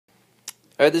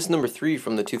Alright, this is number 3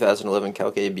 from the 2011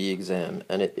 Calc AB exam,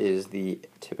 and it is the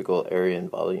typical area and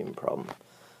volume problem.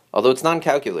 Although it's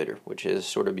non-calculator, which is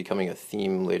sort of becoming a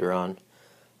theme later on.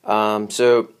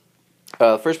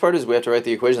 First part is we have to write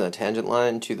the equation of the tangent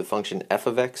line to the function f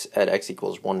of x at x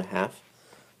equals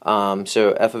 1/2.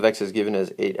 So f of x is given as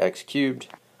 8x cubed.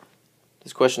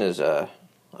 This question is, I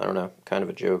don't know, kind of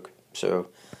a joke. So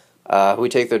we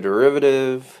take the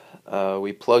derivative,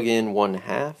 we plug in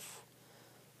 1/2.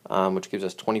 Which gives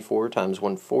us 24 times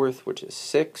 1/4, which is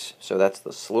 6, so that's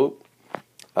the slope.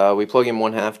 We plug in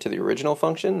 1/2 to the original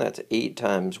function, that's 8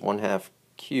 times 1/2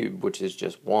 cubed, which is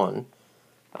just 1.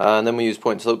 And then we use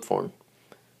point slope form.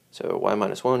 So y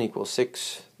minus 1 equals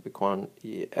 6, the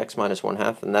quantity x minus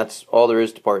 1/2, and that's all there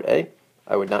is to part A.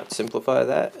 I would not simplify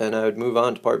that, and I would move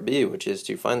on to part B, which is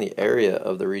to find the area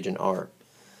of the region R.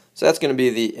 So that's going to be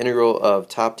the integral of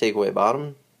top take away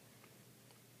bottom.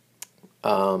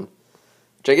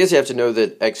 Which I guess you have to know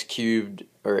that x cubed,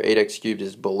 or 8x cubed,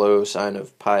 is below sine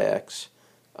of pi x.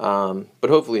 But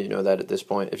hopefully you know that at this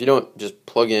point. If you don't, just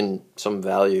plug in some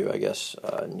value, I guess,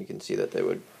 and you can see that they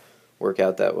would work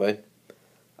out that way.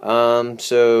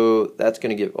 So that's going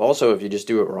to give, also if you just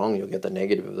do it wrong, you'll get the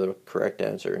negative of the correct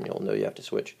answer, and you'll know you have to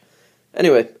switch.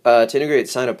 Anyway, to integrate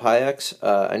sine of pi x,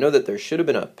 I know that there should have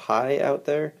been a pi out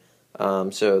there.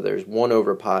 So there's 1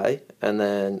 over pi, and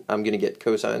then I'm going to get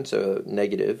cosine, so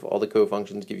negative. All the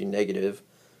cofunctions give you negative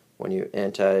when you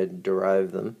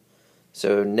anti-derive them.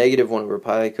 So negative 1 over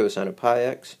pi cosine of pi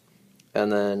x,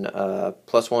 and then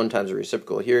plus 1 times the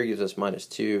reciprocal here gives us minus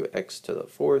 2x to the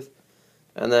 4th,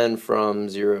 and then from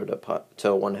 0 to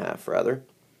 1/2 rather.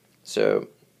 So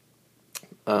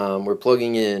we're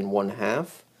plugging in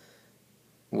 1/2,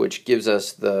 which gives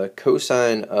us the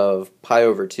cosine of pi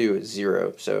over 2 is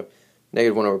 0, so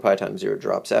negative 1 over pi times 0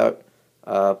 drops out.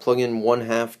 Plug in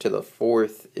 1/2 to the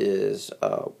 4th is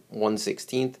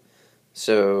 1/16,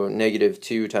 so negative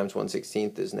 2 times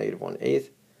 1/16 is negative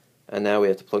 1/8. And now we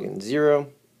have to plug in 0.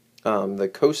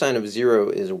 The cosine of 0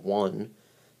 is 1,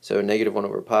 so negative 1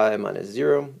 over pi minus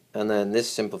 0. And then this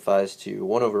simplifies to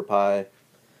 1 over pi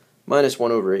minus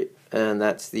 1 over 8, and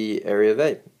that's the area of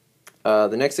A.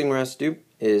 The next thing we're going to have to do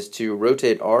is to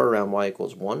rotate R around y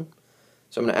equals 1.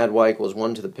 So I'm going to add y equals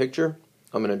 1 to the picture.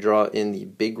 I'm going to draw in the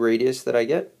big radius that I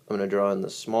get. I'm going to draw in the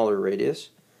smaller radius.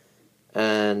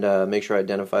 And make sure I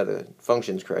identify the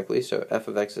functions correctly. So f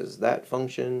of x is that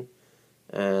function.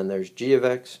 And there's g of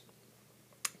x.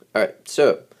 Alright,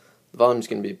 so the volume is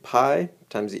going to be pi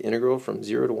times the integral from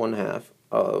 0 to 1/2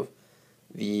 of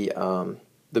the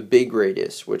big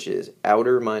radius, which is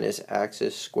outer minus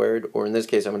axis squared. Or in this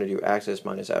case, I'm going to do axis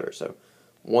minus outer. So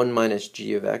 1 minus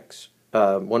g of x.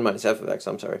 1 minus f of x,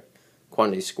 I'm sorry,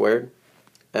 quantity squared,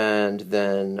 and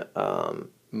then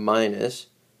minus,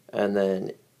 and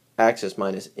then axis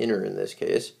minus inner in this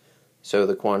case, so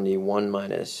the quantity 1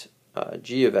 minus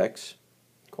g of x,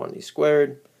 quantity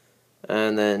squared,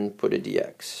 and then put a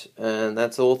dx, and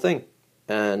that's the whole thing.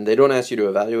 And they don't ask you to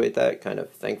evaluate that, kind of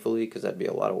thankfully, because that'd be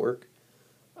a lot of work.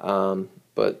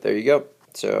 But there you go.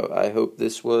 So I hope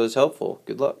this was helpful.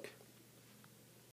 Good luck.